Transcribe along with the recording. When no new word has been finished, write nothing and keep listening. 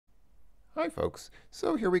Hi folks,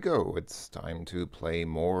 so here we go. It's time to play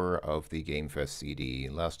more of the Gamefest CD.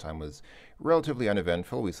 Last time was relatively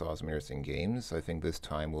uneventful. We saw some interesting games. I think this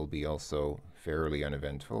time will be also fairly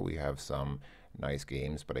uneventful. We have some nice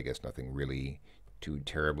games, but I guess nothing really too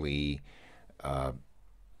terribly uh,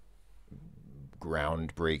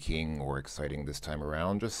 groundbreaking or exciting this time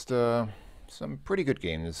around. Just some pretty good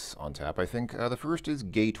games on tap, I think. The first is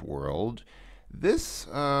Gate World. This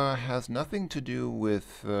has nothing to do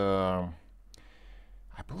with...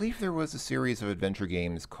 I believe there was a series of adventure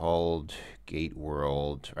games called Gate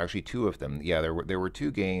World. Actually, two of them. Yeah, there were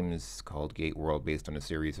two games called Gate World based on a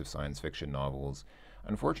series of science fiction novels.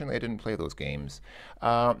 Unfortunately, I didn't play those games.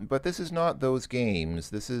 But this is not those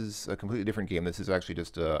games. This is a completely different game. This is actually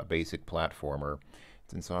just a basic platformer.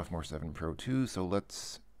 It's in Sophomore 7 Pro 2, so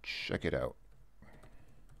let's check it out.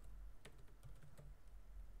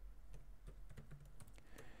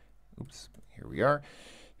 Oops, here we are.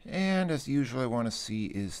 And as usual, I want to see,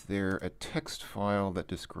 is there a text file that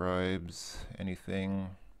describes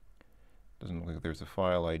anything? Doesn't look like there's a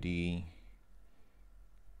file ID.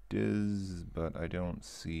 Diz, but I don't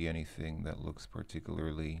see anything that looks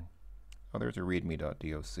particularly... Oh, there's a readme.doc.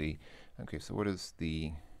 Okay, so what is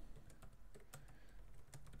the...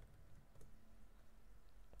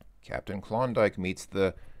 Captain Klondike meets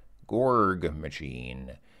the Gorg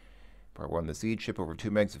machine. Part 1, the Seed chip, over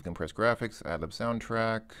 2 megs of compressed graphics, AdLib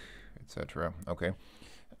soundtrack, etc. Okay.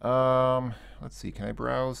 Let's see, can I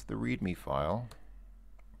browse the README file?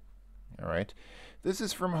 Alright. This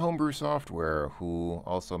is from Homebrew Software, who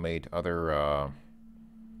also made other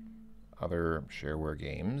shareware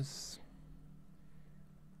games.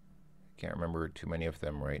 Can't remember too many of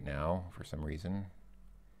them right now, for some reason.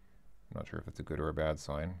 I'm not sure if it's a good or a bad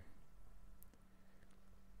sign.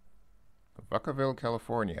 Vacaville,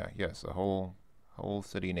 California. Yes, a whole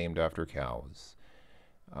city named after cows.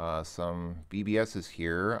 Some BBSs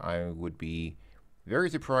here. I would be very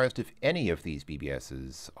surprised if any of these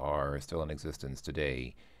BBSs are still in existence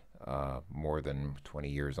today, more than 20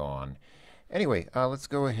 years on. Anyway, let's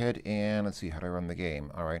go ahead and let's see, how do I run the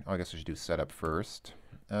game? All right, I guess I should do setup first.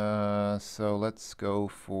 So let's go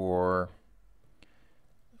for...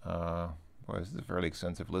 boy, this is a fairly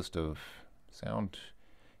extensive list of sound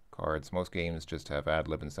cards. Most games just have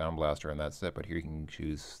AdLib and Sound Blaster and that's it, but here you can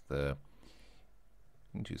choose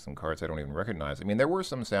some cards I don't even recognize. I mean, there were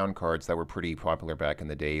some sound cards that were pretty popular back in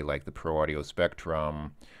the day, like the Pro Audio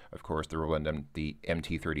Spectrum, of course the Roland the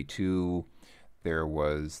MT32. There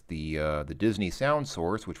was the Disney Sound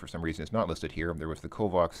Source, which for some reason is not listed here. There was the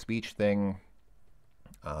Kovacs speech thing,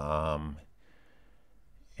 and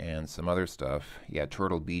some other stuff. Yeah,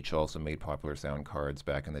 Turtle Beach also made popular sound cards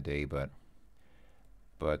back in the day, but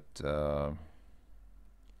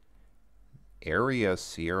Area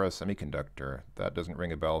Sierra Semiconductor, that doesn't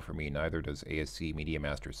ring a bell for me. Neither does ASC Media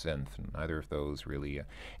Master Synth. Neither of those really.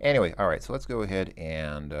 Anyway, all right, so let's go ahead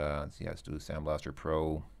and let's do Sound Blaster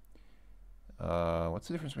Pro. What's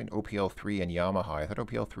the difference between OPL3 and Yamaha? I thought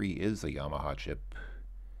OPL3 is a Yamaha chip.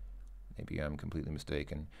 Maybe I'm completely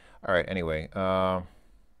mistaken. All right, anyway, yeah,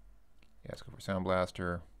 let's go for Sound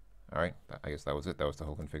Blaster. All right, I guess that was it. That was the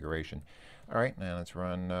whole configuration. All right, now let's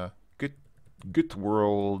run Git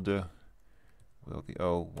World with the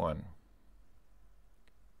O1.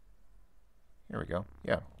 Here we go.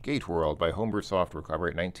 Yeah, Gate World by Homebrew Software,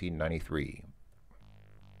 copyright 1993.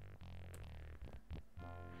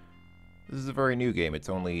 This is a very new game. It's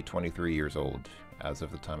only 23 years old as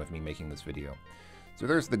of the time of me making this video. So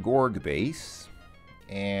there's the Gorg base,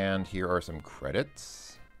 and here are some credits.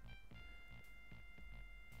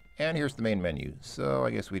 And here's the main menu, so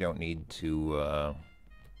I guess we don't need to,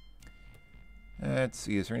 let's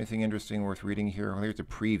see, is there anything interesting worth reading here? Well, here's a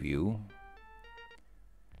preview.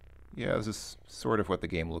 Yeah, this is sort of what the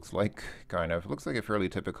game looks like, kind of. It looks like a fairly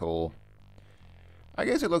typical, I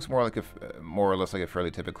guess it looks more or less like a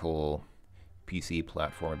fairly typical PC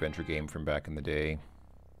platform adventure game from back in the day.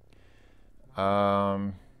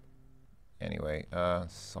 Anyway,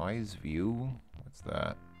 size view, what's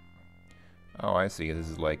that? Oh, I see. This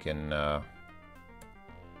is like in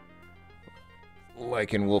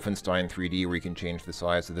Wolfenstein 3D, where you can change the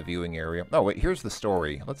size of the viewing area. Oh, wait, here's the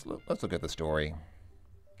story. Let's look at the story.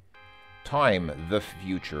 Time, the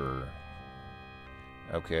future.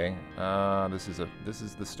 Okay. This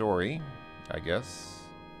is the story, I guess.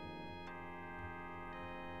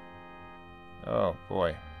 Oh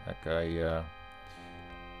boy, that guy.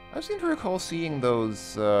 I seem to recall seeing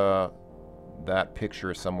those. That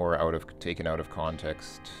picture somewhere taken out of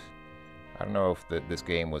context. I don't know if this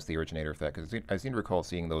game was the originator of that, because I seem to recall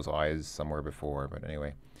seeing those eyes somewhere before, but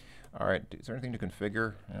anyway. All right, is there anything to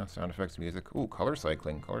configure? Yeah, sound effects, music. Ooh, color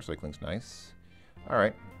cycling. Color cycling's nice. All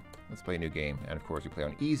right, let's play a new game. And of course, we play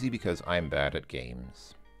on easy because I'm bad at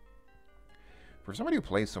games. For somebody who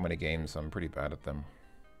plays so many games, I'm pretty bad at them.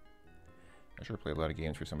 I sure play a lot of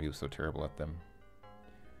games for somebody who's so terrible at them.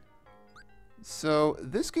 So,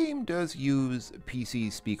 this game does use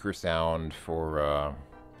PC speaker sound for,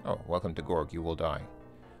 oh, welcome to Gorg, you will die.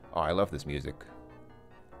 Oh, I love this music.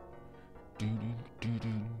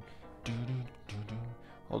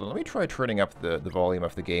 Hold on, let me try turning up the volume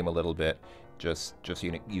of the game a little bit, just so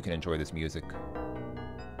you can enjoy this music.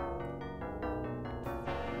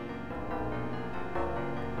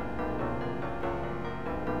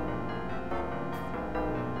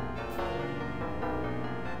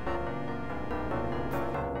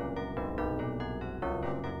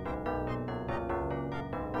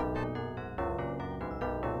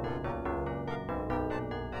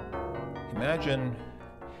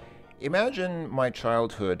 Imagine my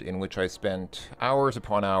childhood in which I spent hours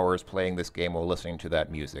upon hours playing this game while listening to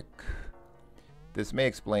that music. This may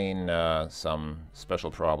explain some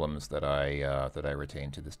special problems that I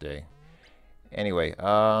retain to this day. Anyway,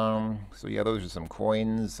 so yeah, those are some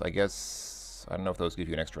coins. I guess, I don't know if those give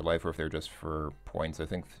you an extra life or if they're just for points. I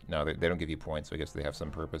think, no, they don't give you points, so I guess they have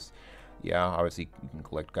some purpose. Yeah, obviously you can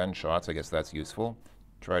collect gunshots. I guess that's useful.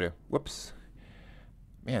 Try to, whoops.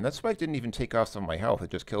 Man, that spike didn't even take off some of my health.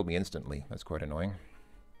 It just killed me instantly. That's quite annoying.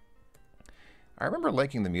 I remember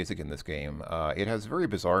liking the music in this game. It has very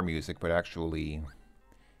bizarre music, but actually,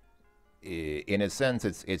 in a sense,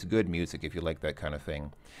 it's good music if you like that kind of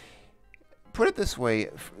thing. Put it this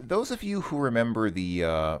way, those of you who remember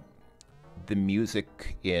the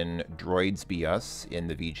music in Droids Be Us in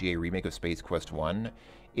the VGA remake of Space Quest 1,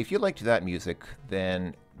 if you liked that music,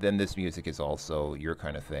 then this music is also your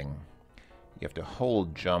kind of thing. You have to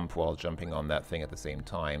hold jump while jumping on that thing at the same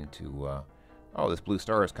time to, oh, this blue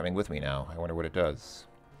star is coming with me now. I wonder what it does.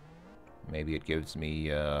 Maybe it gives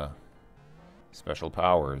me, special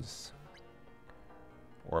powers.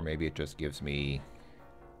 Or maybe it just gives me,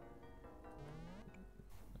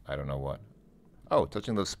 I don't know what. Oh,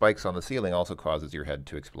 touching those spikes on the ceiling also causes your head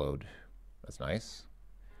to explode. That's nice.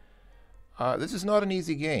 This is not an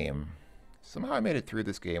easy game. Somehow I made it through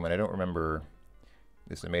this game, and I don't remember...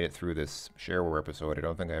 I made it through this shareware episode. I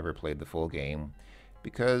don't think I ever played the full game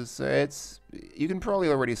because you can probably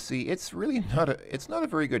already see it's really not a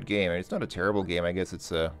very good game. I mean, it's not a terrible game. I guess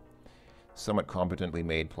it's a somewhat competently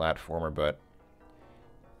made platformer, but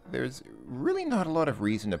there's really not a lot of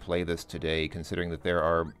reason to play this today, considering that there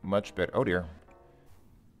are much better. Oh dear.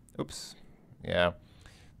 Oops. Yeah.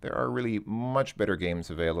 There are really much better games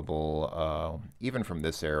available, even from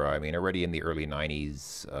this era. I mean, already in the early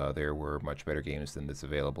 90s, there were much better games than this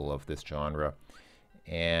available of this genre.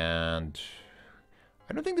 And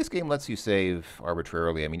I don't think this game lets you save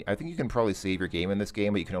arbitrarily. I mean, I think you can probably save your game in this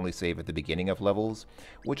game, but you can only save at the beginning of levels,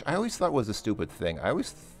 which I always thought was a stupid thing.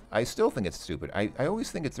 I still think it's stupid. I always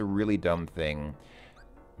think it's a really dumb thing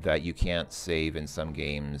that you can't save in some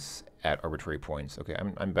games at arbitrary points. Okay,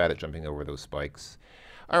 I'm bad at jumping over those spikes.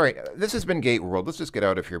 All right, this has been Gate World. Let's just get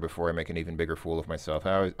out of here before I make an even bigger fool of myself.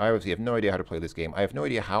 I obviously have no idea how to play this game. I have no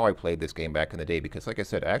idea how I played this game back in the day because, like I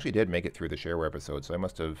said, I actually did make it through the shareware episode, so I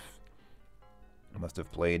must have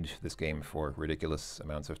played this game for ridiculous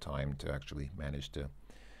amounts of time to actually manage to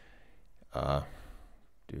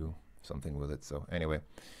do something with it. So anyway,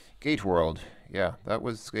 Gate World. Yeah, that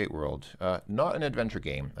was Gate World. Not an adventure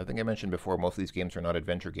game. I think I mentioned before, most of these games are not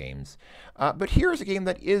adventure games. But here's a game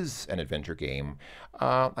that is an adventure game.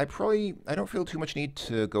 I don't feel too much need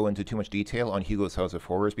to go into too much detail on Hugo's House of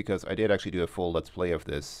Horrors because I did actually do a full Let's Play of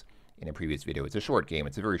this in a previous video. It's a short game.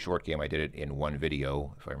 It's a very short game. I did it in one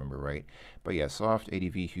video, if I remember right. But yeah, Soft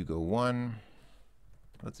ADV Hugo 1.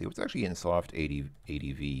 Let's see, what's actually in Soft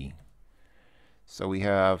ADV? So we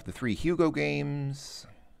have the 3 Hugo games.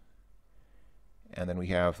 And then we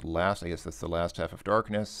have I guess that's the last half of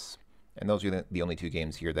Darkness. And those are the only 2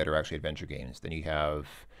 games here that are actually adventure games. Then you have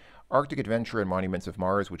Arctic Adventure and Monuments of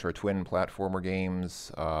Mars, which are twin platformer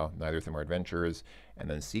games. Neither of them are adventures. And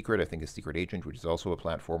then Secret, I think, is Secret Agent, which is also a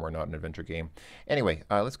platformer, not an adventure game. Anyway,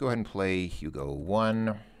 let's go ahead and play Hugo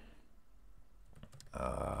 1.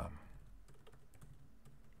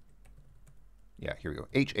 Yeah, here we go.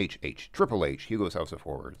 Triple H, Hugo's House of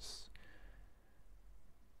Horrors.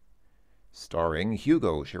 Starring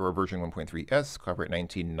Hugo, shareware version 1.3S, copyright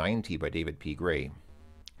 1990 by David P. Gray.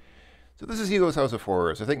 So this is Hugo's House of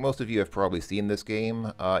Horrors. I think most of you have probably seen this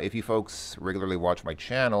game. If you folks regularly watch my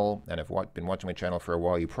channel, and have been watching my channel for a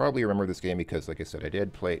while, you probably remember this game because, like I said, I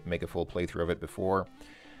did make a full playthrough of it before.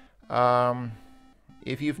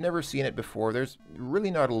 If you've never seen it before, there's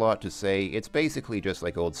really not a lot to say. It's basically just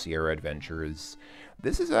like old Sierra Adventures.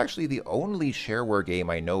 This is actually the only shareware game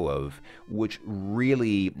I know of which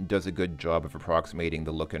really does a good job of approximating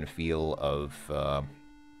the look and feel of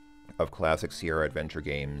classic Sierra Adventure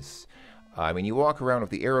games. I mean, you walk around with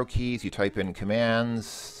the arrow keys, you type in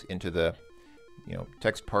commands into the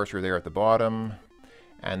text parser there at the bottom,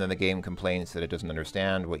 and then the game complains that it doesn't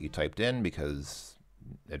understand what you typed in because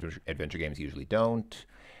adventure games usually don't,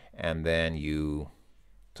 and then you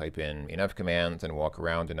type in enough commands and walk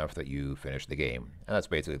around enough that you finish the game. And that's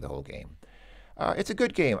basically the whole game. It's a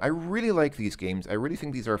good game. I really like these games. I really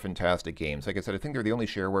think these are fantastic games. Like I said, I think they're the only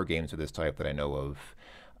shareware games of this type that I know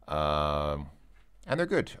of. And they're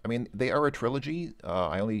good. I mean, they are a trilogy.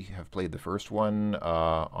 I only have played the first one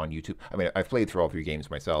on YouTube. I mean, I've played through all 3 games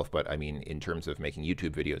myself, but I mean, in terms of making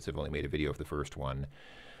YouTube videos, I've only made a video of the first one.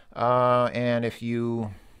 And if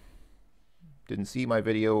you didn't see my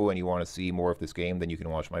video and you want to see more of this game, then you can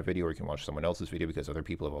watch my video or you can watch someone else's video because other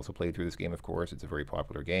people have also played through this game, of course. It's a very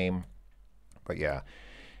popular game. But yeah,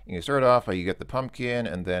 you start off, you get the pumpkin,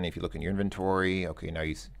 and then if you look in your inventory, okay, now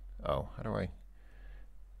you... Oh, how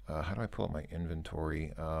do I pull up my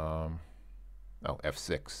inventory? Oh,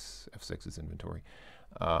 F6. F6 is inventory.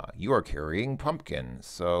 You are carrying pumpkin.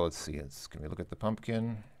 So let's see. Can we look at the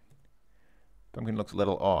pumpkin? Pumpkin looks a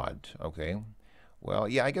little odd. Okay. Well,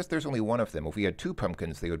 yeah, I guess there's only one of them. If we had 2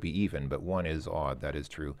 pumpkins, they would be even, but one is odd. That is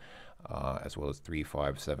true. As well as 3,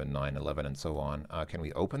 5, 7, 9, 11, and so on. Can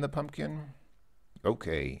we open the pumpkin?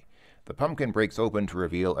 Okay. The pumpkin breaks open to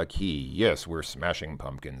reveal a key. Yes, we're smashing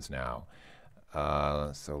pumpkins now.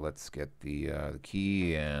 So let's get the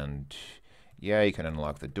key, and yeah, you can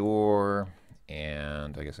unlock the door,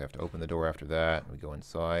 and I guess I have to open the door after that. We go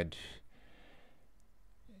inside.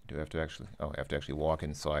 Do I have to actually? Oh, I have to actually walk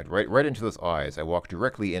inside, right into those eyes. I walk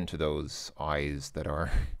directly into those eyes that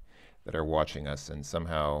are watching us, and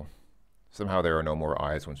somehow there are no more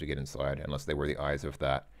eyes once we get inside, unless they were the eyes of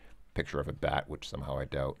that picture of a bat, which somehow I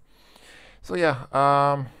doubt. So yeah,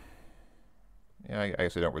 yeah, I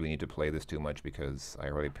guess I don't really need to play this too much because I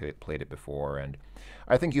already played it before, and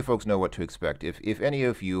I think you folks know what to expect. If any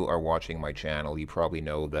of you are watching my channel, you probably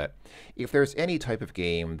know that if there's any type of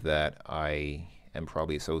game that I am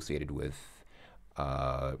probably associated with,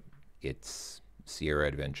 it's Sierra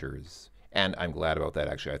Adventures. And I'm glad about that,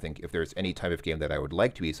 actually. I think if there's any type of game that I would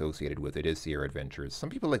like to be associated with, it is Sierra Adventures. Some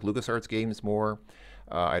people like LucasArts games more.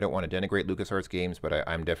 I don't want to denigrate LucasArts games, but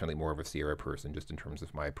I'm definitely more of a Sierra person, just in terms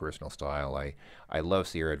of my personal style. I love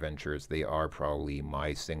Sierra Adventures. They are probably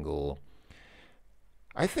my single...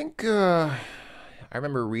 I think... I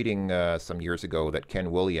remember reading some years ago that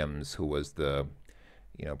Ken Williams, who was the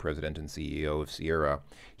president and CEO of Sierra,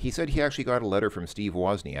 he said he actually got a letter from Steve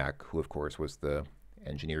Wozniak, who of course was the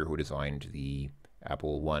engineer who designed the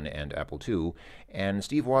Apple I and Apple II, and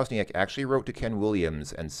Steve Wozniak actually wrote to Ken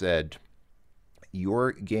Williams and said,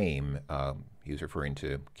 your game, he was referring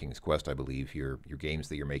to King's Quest, I believe, your games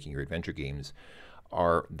that you're making, your adventure games,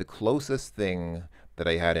 are the closest thing that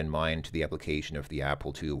I had in mind to the application of the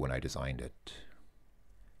Apple II when I designed it.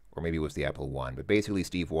 Or maybe it was the Apple I, but basically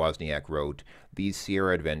Steve Wozniak wrote, these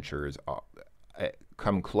Sierra Adventures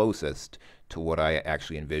come closest to what I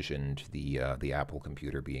actually envisioned the Apple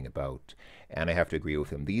computer being about. And I have to agree with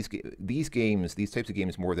him. These types of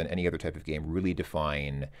games, more than any other type of game, really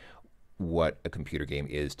define what a computer game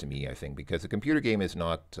is to me, I think, because a computer game is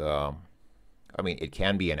not... I mean, it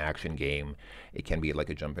can be an action game. It can be like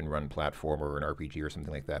a jump and run platformer or an RPG or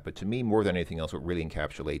something like that. But to me, more than anything else, what really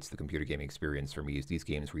encapsulates the computer game experience for me is these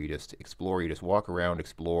games where you just explore, you just walk around,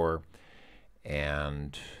 explore,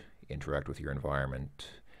 and interact with your environment.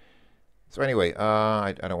 So anyway,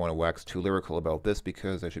 I don't want to wax too lyrical about this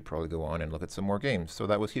because I should probably go on and look at some more games. So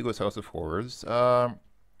that was Hugo's House of Horrors.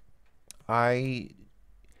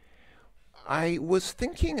 I was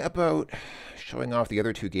thinking about showing off the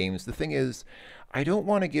other 2 games. The thing is, I don't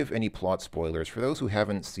want to give any plot spoilers. For those who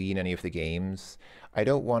haven't seen any of the games, I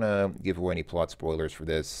don't want to give away any plot spoilers for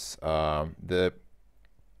this. The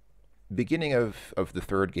beginning of the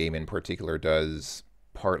 3rd game in particular does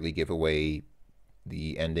partly give away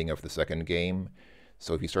the ending of the 2nd game.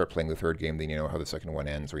 So if you start playing the 3rd game, then you know how the 2nd one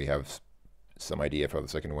ends, or you have some idea of how the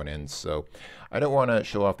 2nd one ends. So I don't want to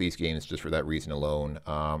show off these games just for that reason alone.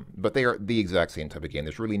 But they are the exact same type of game.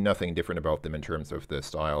 There's really nothing different about them in terms of the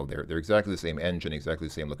style. They're exactly the same engine, exactly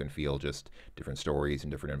the same look and feel, just different stories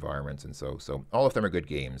and different environments. And so all of them are good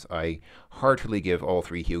games. I heartily give all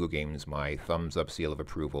 3 Hugo games my thumbs up seal of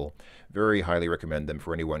approval. Very highly recommend them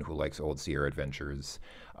for anyone who likes old Sierra Adventures.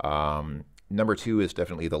 Number 2 is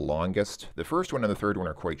definitely the longest. The first one and the third one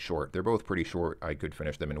are quite short. They're both pretty short. I could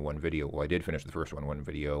finish them in one video. Well, I did finish the first one in one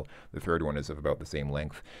video. The third one is of about the same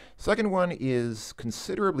length. Second one is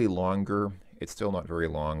considerably longer. It's still not very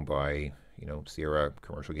long by, Sierra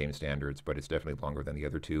commercial game standards, but it's definitely longer than the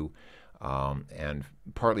other two. And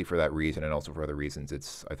partly for that reason, and also for other reasons,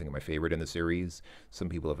 it's, I think, my favorite in the series. Some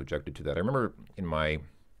people have objected to that. I remember in my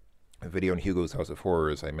video on Hugo's House of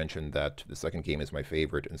Horrors, I mentioned that the second game is my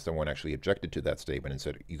favorite, and someone actually objected to that statement and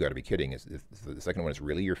said, "You got to be kidding! Is the second one is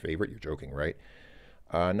really your favorite? You're joking, right?"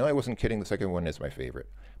 No, I wasn't kidding. The second one is my favorite,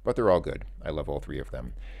 but they're all good. I love all three of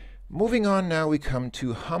them. Moving on now, we come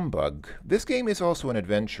to Humbug. This game is also an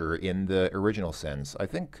adventure in the original sense. I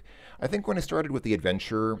think when I started with the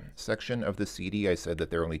adventure section of the CD, I said that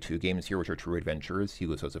there are only 2 games here which are true adventures,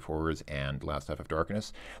 Hugo's House of Horrors and Last Half of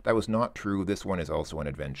Darkness. That was not true. This one is also an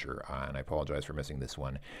adventure, and I apologize for missing this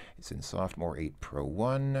one. It's in Sophomore 8 Pro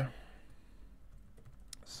 1.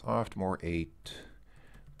 Sophomore 8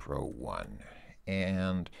 Pro 1.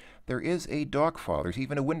 And there is a dock file. There's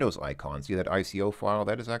even a Windows icon. See that ICO file?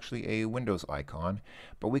 That is actually a Windows icon.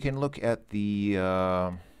 But we can look at the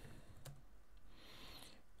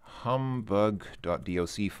humbug.doc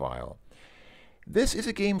file. This is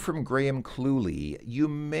a game from Graham Cluley. You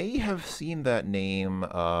may have seen that name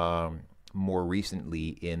more recently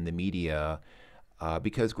in the media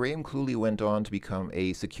because Graham Cluley went on to become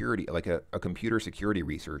a computer security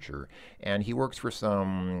researcher, and he works for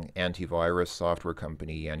some antivirus software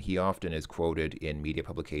company, and he often is quoted in media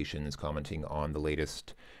publications commenting on the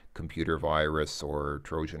latest computer virus or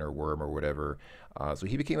Trojan or worm or whatever. So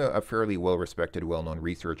he became a fairly well-respected, well-known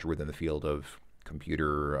researcher within the field of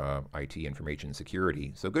computer IT information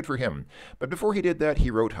security. So good for him. But before he did that,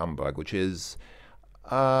 he wrote Humbug, which is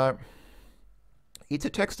it's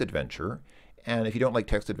a text adventure. And if you don't like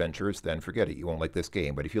text adventures, then forget it. You won't like this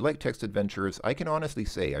game. But if you like text adventures, I can honestly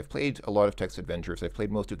say, I've played a lot of text adventures. I've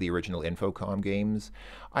played most of the original Infocom games.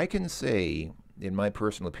 I can say, in my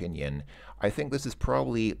personal opinion, I think this is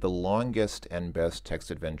probably the longest and best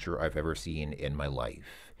text adventure I've ever seen in my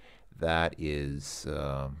life. That is,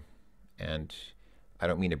 and I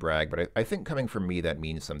don't mean to brag, but I think coming from me that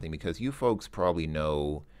means something, because you folks probably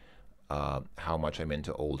know how much I'm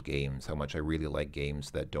into old games, how much I really like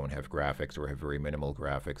games that don't have graphics or have very minimal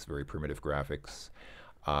graphics, very primitive graphics.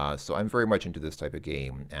 So I'm very much into this type of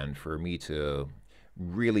game, and for me to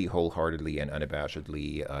really wholeheartedly and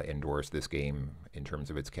unabashedly endorse this game in terms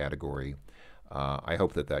of its category, I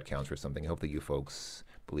hope that counts for something. I hope that you folks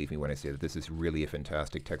believe me when I say that this is really a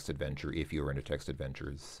fantastic text adventure if you're into text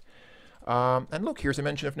adventures. And look, here's a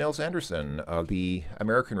mention of Nels Anderson, the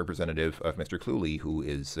American representative of Mr. Cluley, who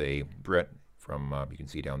is a Brit from, you can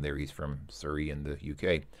see down there, he's from Surrey in the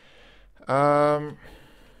UK.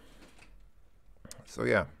 So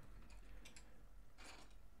yeah,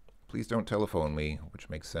 please don't telephone me, which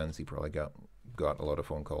makes sense. He probably got a lot of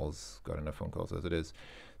phone calls, got enough phone calls as it is.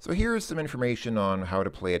 So here's some information on how to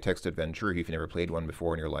play a text adventure if you've never played one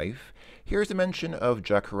before in your life. Here's a mention of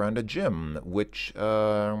Jacaranda Jim, which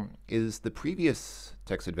is the previous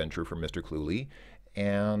text adventure from Mr. Cluley,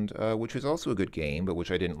 and which was also a good game, but which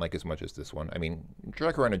I didn't like as much as this one. I mean,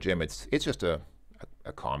 Jacaranda Jim, it's just a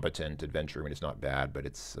competent adventure. I mean, it's not bad, but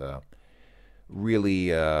it's really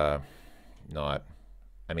not...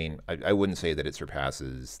 I mean, I wouldn't say that it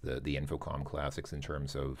surpasses the Infocom classics in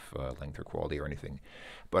terms of length or quality or anything.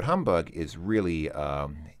 But Humbug is really,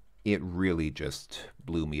 it really just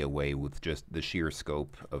blew me away with just the sheer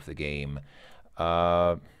scope of the game.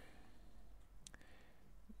 So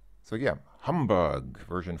yeah, Humbug,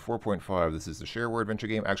 version 4.5. This is the shareware adventure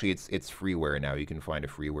game. Actually, it's freeware now. You can find a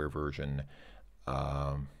freeware version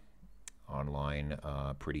online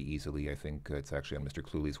pretty easily. I think it's actually on Mr.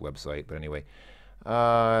 Cluley's website. But anyway...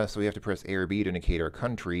 so we have to press A or B to indicate our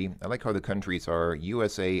country. I like how the countries are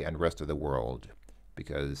USA and rest of the world,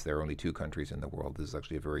 because there are only 2 countries in the world. This is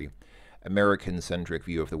actually a very American-centric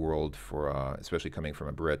view of the world, for especially coming from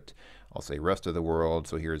a Brit. I'll say rest of the world.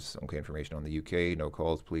 So here's some information on the UK. No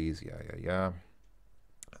calls, please. Yeah.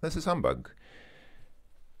 This is Humbug.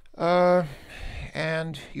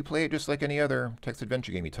 And you play it just like any other text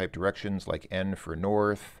adventure game. You type directions like N for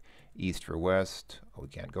north, east for west. Oh, we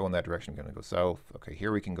can't go in that direction. We're going to go south. Okay,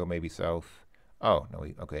 here we can go maybe south. Oh, no,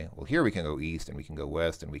 okay. Well, here we can go east, and we can go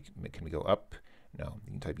west, and can we go up? No.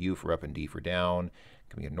 You can type U for up and D for down.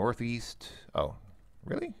 Can we go northeast? Oh,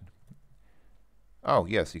 really? Oh,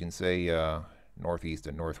 yes, you can say northeast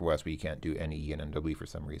and northwest, but you can't do N, E, and N, W for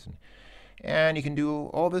some reason. And you can do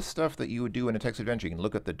all this stuff that you would do in a text adventure. You can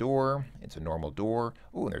look at the door. It's a normal door.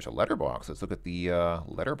 Oh, and there's a letterbox. Let's look at the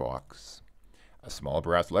letterbox. A small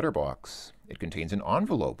brass letterbox. It contains an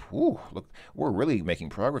envelope. Ooh, look, we're really making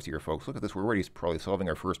progress here, folks. Look at this. We're already probably solving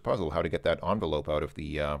our first puzzle, how to get that envelope out of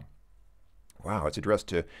the... Wow, it's addressed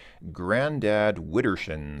to Grandad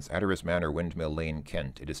Widdershins, Adderus Manor, Windmill Lane,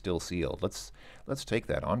 Kent. It is still sealed. Let's take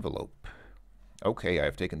that envelope. Okay,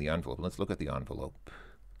 I've taken the envelope. Let's look at the envelope.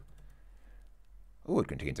 Oh, it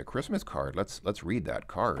contains a Christmas card. Let's read that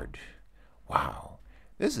card. Wow.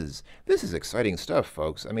 This is exciting stuff,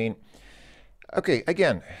 folks. I mean, okay,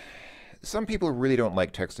 again, some people really don't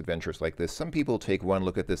like text adventures like this. Some people take one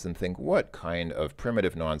look at this and think, what kind of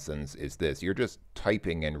primitive nonsense is this? You're just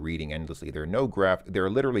typing and reading endlessly. There are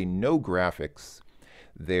literally no graphics.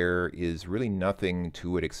 There is really nothing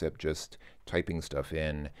to it except just typing stuff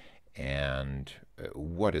in, and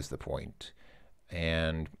what is the point?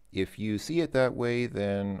 And if you see it that way,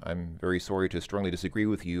 then I'm very sorry to strongly disagree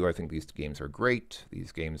with you. I think these games are great.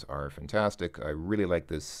 These games are fantastic. I really like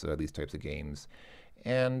these types of games.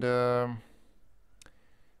 And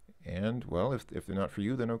well, if they're not for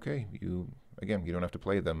you, then okay. You don't have to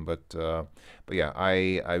play them. But yeah,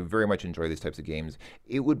 I very much enjoy these types of games.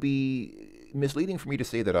 It would be misleading for me to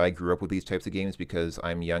say that I grew up with these types of games because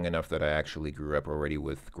I'm young enough that I actually grew up already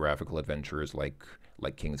with graphical adventures like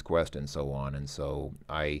King's Quest and so on. And so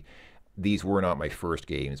these were not my first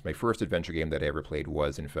games. My first adventure game that I ever played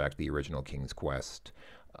was, in fact, the original King's Quest.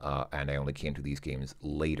 And I only came to these games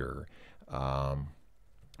later.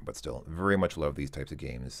 But still, very much love these types of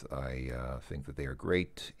games. I think that they are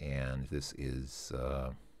great, and this is,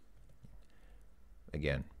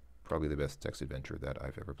 again, probably the best text adventure that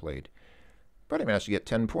I've ever played. But I managed to get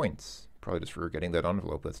 10 points, probably just for getting that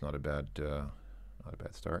envelope. That's not a bad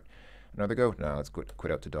start. Another go? No, let's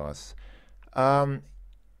quit out to DOS.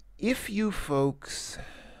 If you folks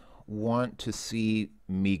want to see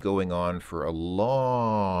me going on for a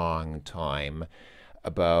long time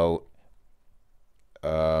about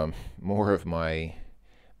more of my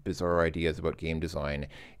bizarre ideas about game design.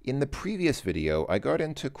 In the previous video, I got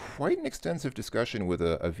into quite an extensive discussion with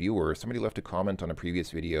a viewer. Somebody left a comment on a previous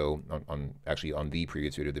video, actually on the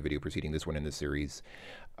previous video, the video preceding this one in the series,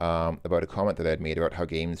 about a comment that I had made about how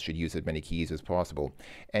games should use as many keys as possible.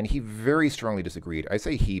 And he very strongly disagreed. I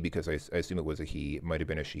say he because I assume it was a he. It might have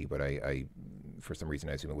been a she, but I for some reason,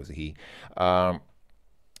 I assume it was a he.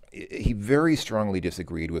 He very strongly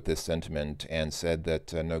disagreed with this sentiment and said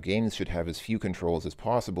that no, games should have as few controls as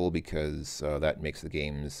possible because that makes the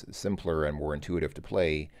games simpler and more intuitive to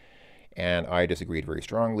play. And I disagreed very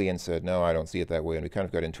strongly and said, no, I don't see it that way. And we kind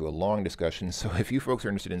of got into a long discussion. So if you folks are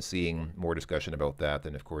interested in seeing more discussion about that,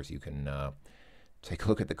 then of course you can take a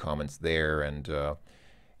look at the comments there. And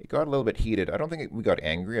it got a little bit heated. I don't think we got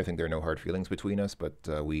angry. I think there are no hard feelings between us,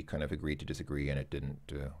 but we kind of agreed to disagree, and it didn't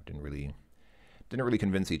really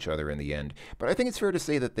convince each other in the end. But I think it's fair to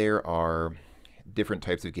say that there are different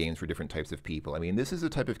types of games for different types of people. I mean, this is a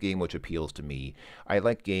type of game which appeals to me. I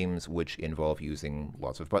like games which involve using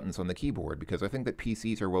lots of buttons on the keyboard because I think that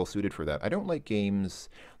PCs are well suited for that. I don't like games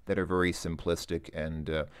that are very simplistic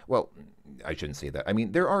and, well, I shouldn't say that. I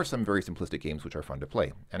mean, there are some very simplistic games which are fun to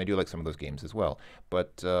play, and I do like some of those games as well.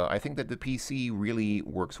 But I think that the PC really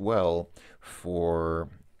works well for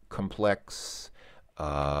complex,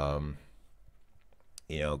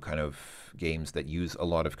 kind of games that use a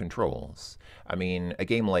lot of controls. I mean, a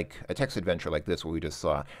game like a text adventure like this, what we just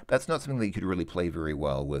saw, that's not something that you could really play very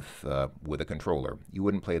well with a controller. You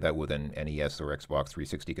wouldn't play that with an NES or Xbox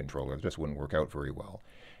 360 controller. It just wouldn't work out very well.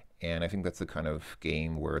 And I think that's the kind of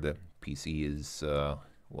game where the PC is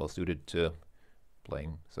well suited to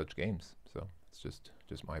playing such games. So it's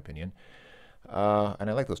just my opinion. And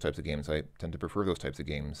I like those types of games. I tend to prefer those types of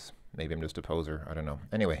games. Maybe I'm just a poser. I don't know.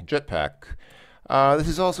 Anyway, Jetpack. This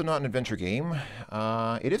is also not an adventure game.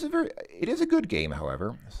 It is a good game,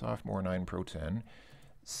 however. Sophomore 9 Pro 10.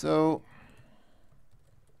 So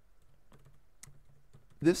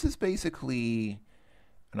this is basically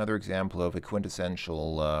another example of a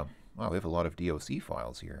quintessential. Wow, we have a lot of DOC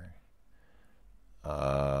files here.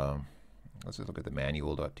 Let's just look at the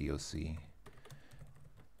manual.doc.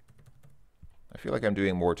 I feel like I'm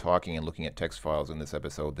doing more talking and looking at text files in this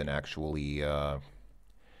episode than actually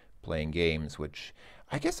playing games, which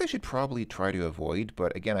I guess I should probably try to avoid.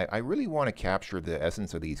 But again, I really want to capture the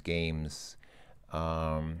essence of these games.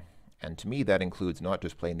 And to me, that includes not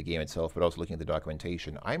just playing the game itself, but also looking at the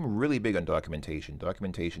documentation. I'm really big on documentation.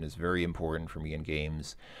 Documentation is very important for me in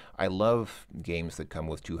games. I love games that come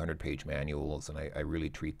with 200-page manuals, and I really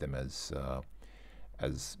treat them as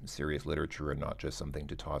serious literature and not just something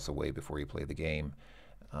to toss away before you play the game.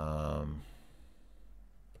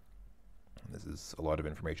 This is a lot of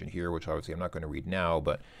information here, which obviously I'm not going to read now,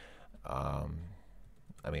 but I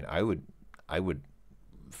mean, I I would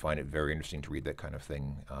find it very interesting to read that kind of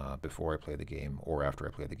thing before I play the game, or after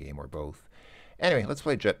I play the game, or both. Anyway, let's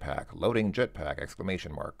play Jetpack. Loading Jetpack,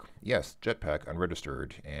 exclamation mark. Yes, Jetpack,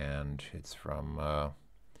 unregistered, and it's from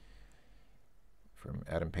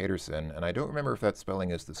Adam Peterson, and I don't remember if that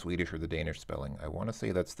spelling is the Swedish or the Danish spelling. I want to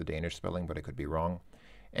say that's the Danish spelling, but I could be wrong.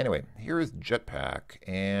 Anyway, here is Jetpack,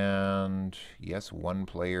 and yes, one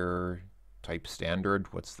player, type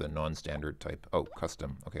standard. What's the non-standard type? Oh,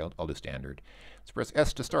 custom. Okay, I'll do standard. Let's press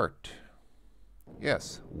S to start.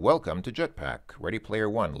 Yes, welcome to Jetpack. Ready Player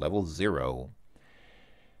 1, level 0.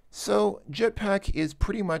 So, Jetpack is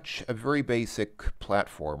pretty much a very basic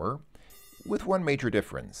platformer with one major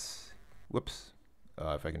difference. Whoops.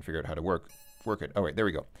 If I can figure out how to work it. Oh, wait, there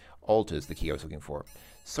we go. Alt is the key I was looking for.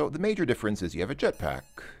 So the major difference is you have a jetpack,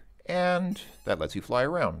 and that lets you fly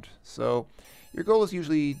around. So your goal is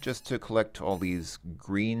usually just to collect all these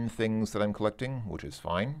green things that I'm collecting, which is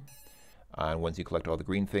fine. And once you collect all the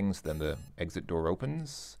green things, then the exit door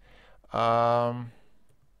opens.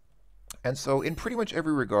 And so in pretty much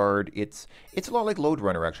every regard, it's a lot like Lode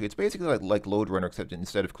Runner, actually. It's basically like Lode Runner, except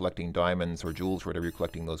instead of collecting diamonds or jewels or whatever, you're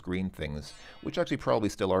collecting those green things, which actually probably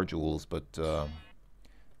still are jewels, but I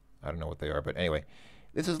don't know what they are. But anyway,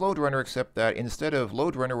 this is Lode Runner, except that instead of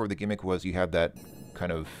Lode Runner, where the gimmick was you had that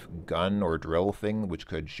kind of gun or drill thing which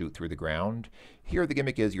could shoot through the ground, here the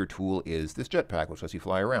gimmick is your tool is this jetpack, which lets you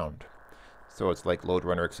fly around. So it's like Lode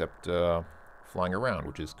Runner, except flying around,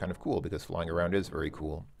 which is kind of cool, because flying around is very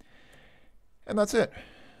cool. And that's it.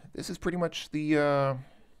 This is pretty much the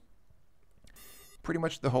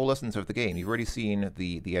whole essence of the game. You've already seen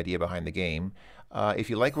the idea behind the game. If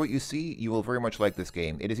you like what you see, you will very much like this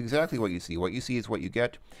game. It is exactly what you see. What you see is what you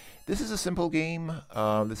get. This is a simple game.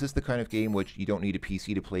 This is the kind of game which you don't need a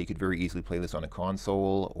PC to play. You could very easily play this on a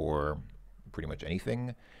console or pretty much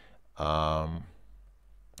anything. And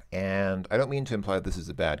I don't mean to imply that this is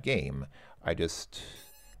a bad game. I just,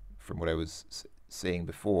 from what I was saying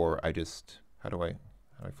before, how do I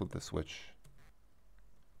flip the switch?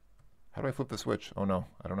 How do I flip the switch? Oh no,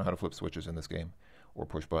 I don't know how to flip switches in this game, or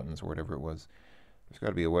push buttons, or whatever it was. There's got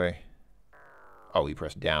to be a way. Oh, you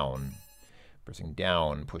press down. Pressing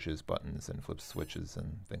down pushes buttons and flips switches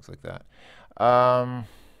and things like that.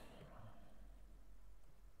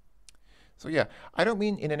 So yeah, I don't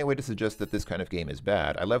mean in any way to suggest that this kind of game is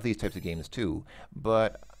bad. I love these types of games too,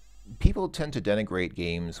 but people tend to denigrate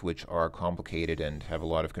games which are complicated and have a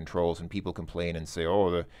lot of controls, and people complain and say,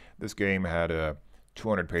 oh, this game had a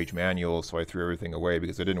 200-page manual, so I threw everything away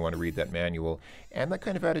because I didn't want to read that manual. And that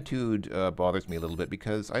kind of attitude bothers me a little bit,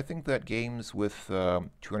 because I think that games with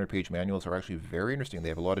 200-page manuals are actually very interesting. They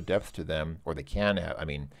have a lot of depth to them, or they can have. I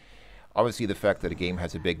mean, obviously the fact that a game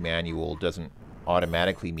has a big manual doesn't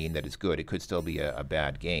automatically mean that it's good. It could still be a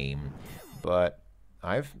bad game. But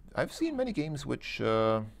I've seen many games which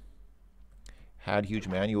had huge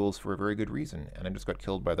manuals for a very good reason, and I just got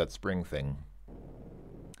killed by that spring thing.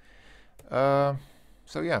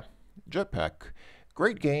 So yeah, Jetpack,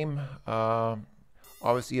 great game.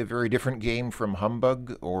 Obviously a very different game from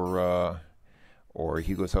Humbug or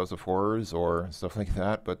Hugo's House of Horrors or stuff like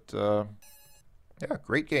that, but yeah,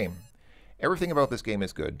 great game. Everything about this game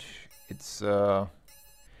is good. It's, I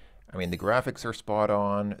mean, the graphics are spot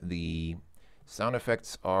on, the sound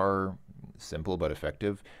effects are simple but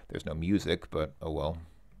effective. There's no music, but oh well.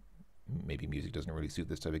 Maybe music doesn't really suit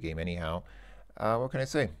this type of game anyhow. What can I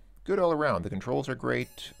say? Good all around. The controls are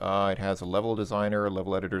great. It has a level designer, a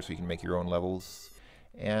level editor, so you can make your own levels.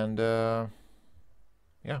 And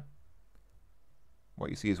yeah. What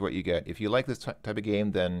you see is what you get. If you like this type of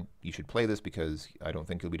game, then you should play this, because I don't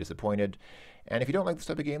think you'll be disappointed. And if you don't like this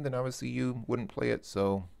type of game, then obviously you wouldn't play it,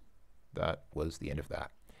 so that was the end of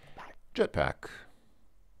that. Jetpack.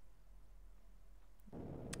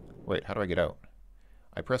 Wait, how do I get out?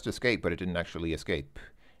 I pressed escape, but it didn't actually escape.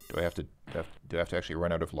 Do I have to actually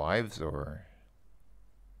run out of lives, or?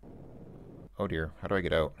 Oh dear, how do I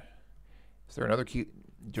get out? Is there another key?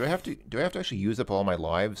 Do I have to actually use up all my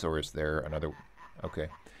lives, or is there another? Okay,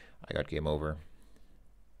 I got game over.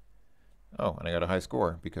 Oh, and I got a high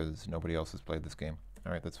score because nobody else has played this game.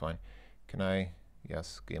 All right, that's fine. Can I?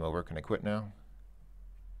 Yes, game over. Can I quit now?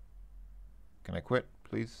 Can I quit,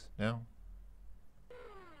 please, now?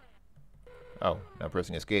 Oh, now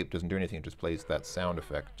pressing escape doesn't do anything, it just plays that sound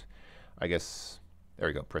effect. I guess, there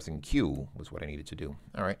we go, pressing Q was what I needed to do.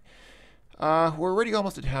 All right. We're already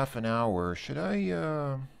almost at half an hour. Should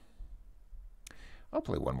I, I'll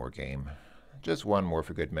play one more game. Just one more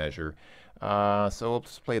for good measure. So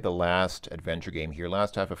let's play the last adventure game here,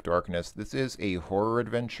 Last Half of Darkness. This is a horror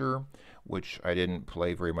adventure, which I didn't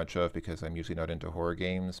play very much of because I'm usually not into horror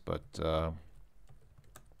games, but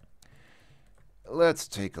let's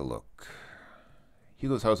take a look.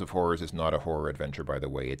 Hugo's House of Horrors is not a horror adventure, by the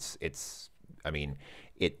way. I mean,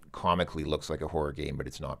 it comically looks like a horror game, but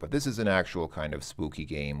it's not. But this is an actual kind of spooky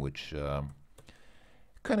game, which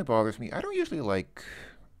kind of bothers me. I don't usually like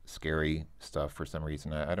scary stuff for some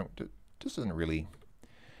reason. I don't. It just doesn't really.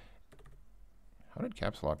 How did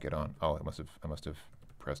caps lock get on? Oh, I must have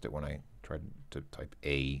pressed it when I tried to type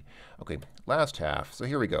A. Okay, last half. So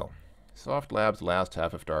here we go. Soft Labs Last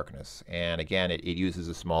Half of Darkness. And again, it uses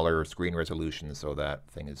a smaller screen resolution, so that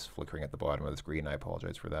thing is flickering at the bottom of the screen. I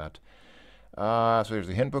apologize for that. So there's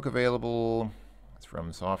a hint book available. It's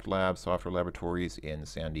from Soft Labs, Software Laboratories in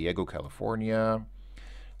San Diego, California.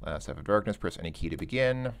 Last Half of Darkness. Press any key to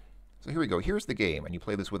begin. So here we go. Here's the game, and you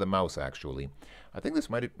play this with a mouse, actually. I think this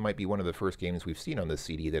might be one of the first games we've seen on this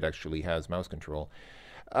CD that actually has mouse control.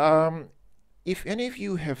 If any of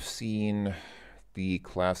you have seen the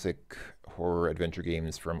classic horror adventure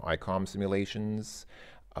games from ICOM Simulations,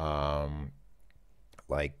 the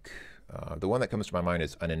one that comes to my mind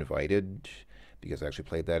is Uninvited, because I actually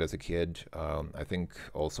played that as a kid. I think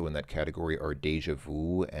also in that category are Deja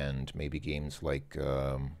Vu and maybe games like...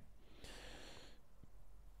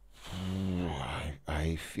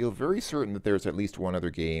 I feel very certain that there's at least one other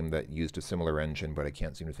game that used a similar engine, but I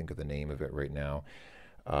can't seem to think of the name of it right now.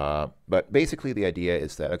 But basically the idea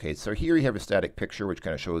is that, okay, so here you have a static picture which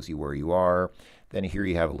kind of shows you where you are. Then here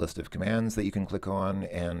you have a list of commands that you can click on,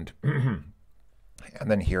 and and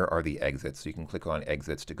then here are the exits. So you can click on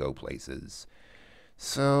exits to go places.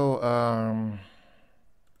 So,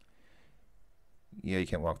 yeah, you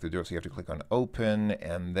can't walk through the door, so you have to click on open,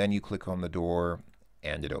 and then you click on the door,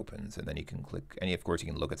 and it opens. And then you can click, and of course you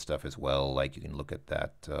can look at stuff as well, like you can look at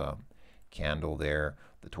that candle there.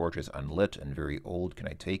 The torch is unlit and very old. Can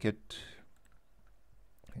I take it?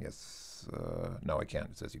 Yes. No, I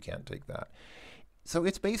can't. It says you can't take that. So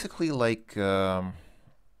it's basically like...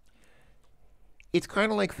 it's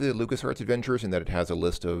kind of like the LucasArts Adventures in that it has a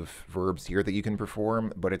list of verbs here that you can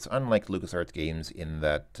perform, but it's unlike LucasArts games in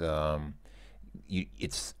that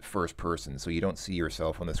it's first person, so you don't see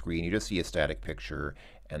yourself on the screen. You just see a static picture,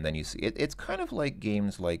 and then you see... It's kind of like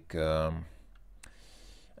games like...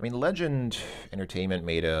 I mean, Legend Entertainment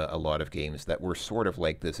made a lot of games that were sort of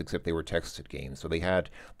like this, except they were texted games. So they had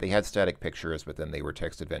static pictures, but then they were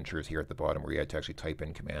text adventures here at the bottom where you had to actually type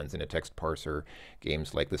in commands in a text parser.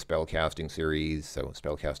 Games like the Spellcasting series, so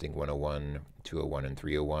Spellcasting 101, 201, and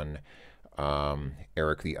 301.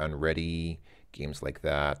 Eric the Unready, games like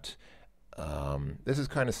that. This is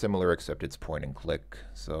kind of similar, except it's point and click.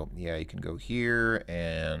 So yeah, you can go here,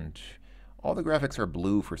 and all the graphics are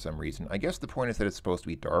blue for some reason. I guess the point is that it's supposed to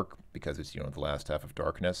be dark because it's, the last half of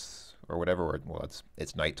darkness or whatever. Or, well,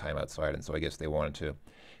 it's nighttime outside, and so I guess they wanted to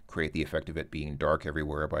create the effect of it being dark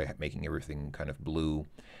everywhere by making everything kind of blue.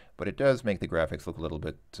 But it does make the graphics look a little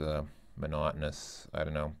bit monotonous. I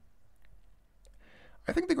don't know.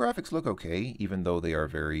 I think the graphics look okay, even though they are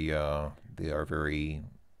very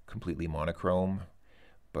completely monochrome.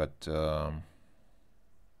 But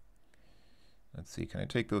let's see, can I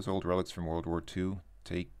take those old relics from World War II?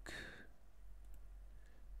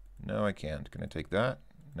 No, I can't. Can I take that?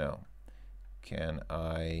 No. Can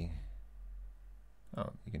I...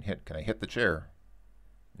 Oh, can I hit the chair?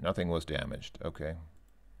 Nothing was damaged. Okay.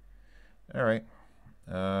 All right.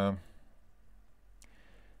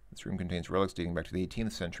 This room contains relics dating back to the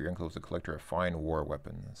 18th century. Unclosed a collector of fine war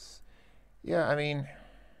weapons. Yeah, I mean,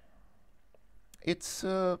 it's...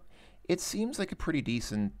 It seems like a pretty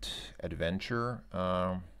decent adventure,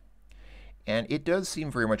 and it does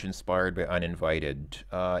seem very much inspired by Uninvited.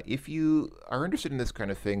 If you are interested in this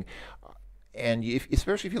kind of thing, and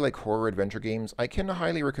especially if you like horror adventure games, I can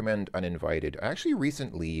highly recommend Uninvited. I actually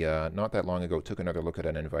recently, not that long ago, took another look at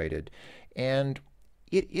Uninvited, and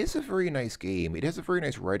it is a very nice game. It has a very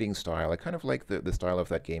nice writing style. I kind of like the style of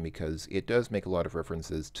that game because it does make a lot of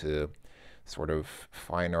references to sort of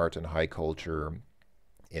fine art and high culture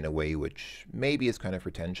in a way which maybe is kind of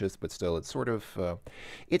pretentious, but still it's sort of...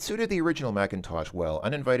 it suited the original Macintosh well.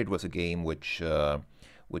 Uninvited was a game which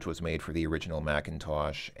was made for the original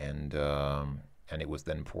Macintosh, and it was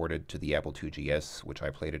then ported to the Apple IIgs, which I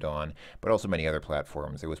played it on, but also many other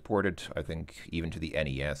platforms. It was ported, I think, even to the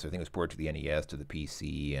NES. I think it was ported to the NES, to the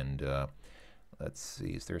PC, and let's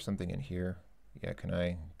see, is there something in here? Yeah, can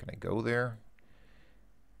I go there?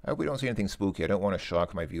 I hope we don't see anything spooky. I don't want to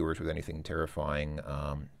shock my viewers with anything terrifying,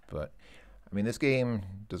 but I mean, this game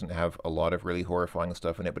doesn't have a lot of really horrifying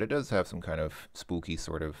stuff in it, but it does have some kind of spooky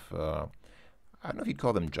sort of, I don't know if you'd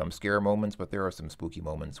call them jump scare moments, but there are some spooky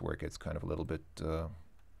moments where it gets kind of a little bit,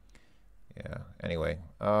 yeah. Anyway,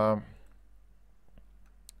 haven't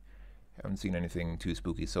seen anything too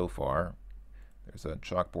spooky so far. There's a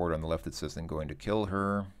chalkboard on the left that says I'm going to kill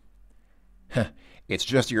her. It's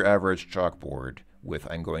just your average chalkboard with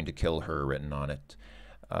I'm going to kill her written on it.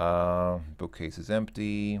 Bookcase is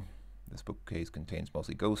empty. This bookcase contains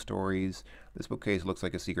mostly ghost stories. This bookcase looks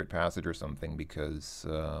like a secret passage or something because...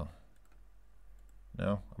 no?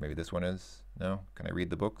 Or maybe this one is? No? Can I read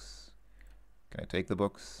the books? Can I take the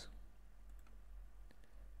books?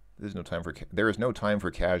 There's no time for there is no time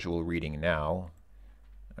for casual reading now.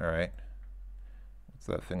 Alright. What's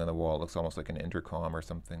that thing on the wall? It looks almost like an intercom or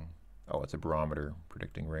something. Oh, it's a barometer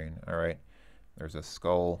predicting rain. Alright. There's a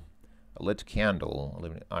skull. A lit candle.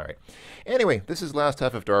 Alright. Anyway, this is Last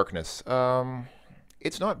Half of Darkness.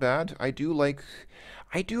 It's not bad. I do like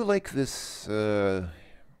this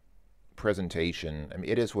presentation. I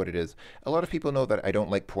mean, it is what it is. A lot of people know that I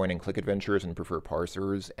don't like point and click adventures and prefer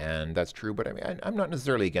parsers, and that's true, but I mean, I'm not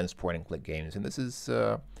necessarily against point and click games, and this is,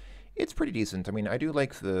 it's pretty decent. I mean, I do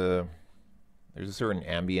like there's a certain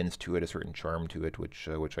ambience to it, a certain charm to it,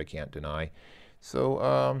 which I can't deny.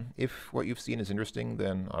 So, if what you've seen is interesting,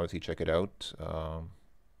 then obviously check it out.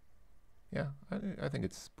 Yeah, I think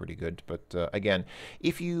it's pretty good. But again,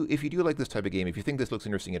 if you do like this type of game, if you think this looks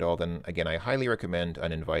interesting at all, then again, I highly recommend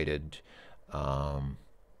Uninvited,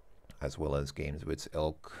 as well as games of its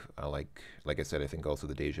ilk. Like I said, I think also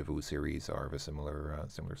the Deja Vu series are of a similar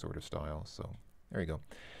sort of style. So there you go.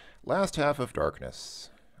 Last Half of Darkness.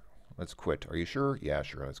 Let's quit. Are you sure? Yeah,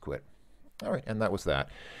 sure. Let's quit. All right, and that was that.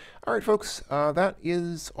 All right, folks, that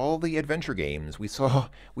is all the adventure games. We saw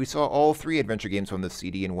all 3 adventure games from the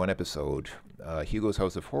CD in one episode. Hugo's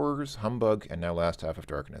House of Horrors, Humbug, and now Last Half of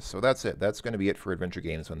Darkness. So that's it. That's going to be it for adventure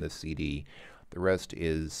games on this CD. The rest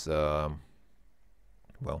is,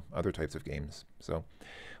 well, other types of games. So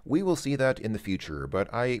we will see that in the future,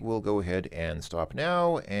 but I will go ahead and stop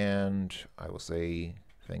now, and I will say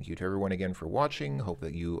thank you to everyone again for watching. Hope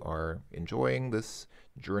that you are enjoying this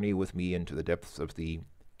journey with me into the depths of the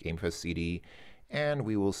Gamefest CD, and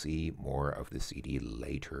we will see more of the CD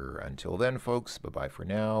later. Until then, folks, bye-bye for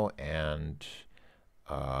now, and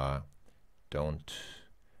don't...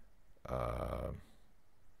 I'm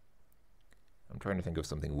trying to think of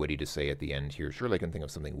something witty to say at the end here. Surely I can think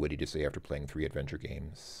of something witty to say after playing 3 adventure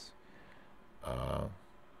games.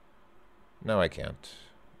 No, I can't.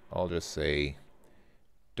 I'll just say,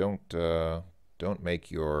 don't make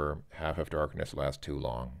your Half of Darkness last too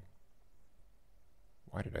long.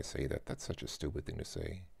 Why did I say that? That's such a stupid thing to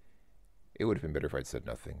say. It would have been better if I'd said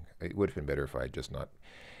nothing. It would have been better if I'd just not...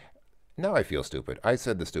 Now I feel stupid. I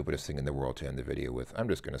said the stupidest thing in the world to end the video with. I'm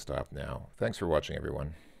just going to stop now. Thanks for watching,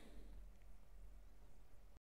 everyone.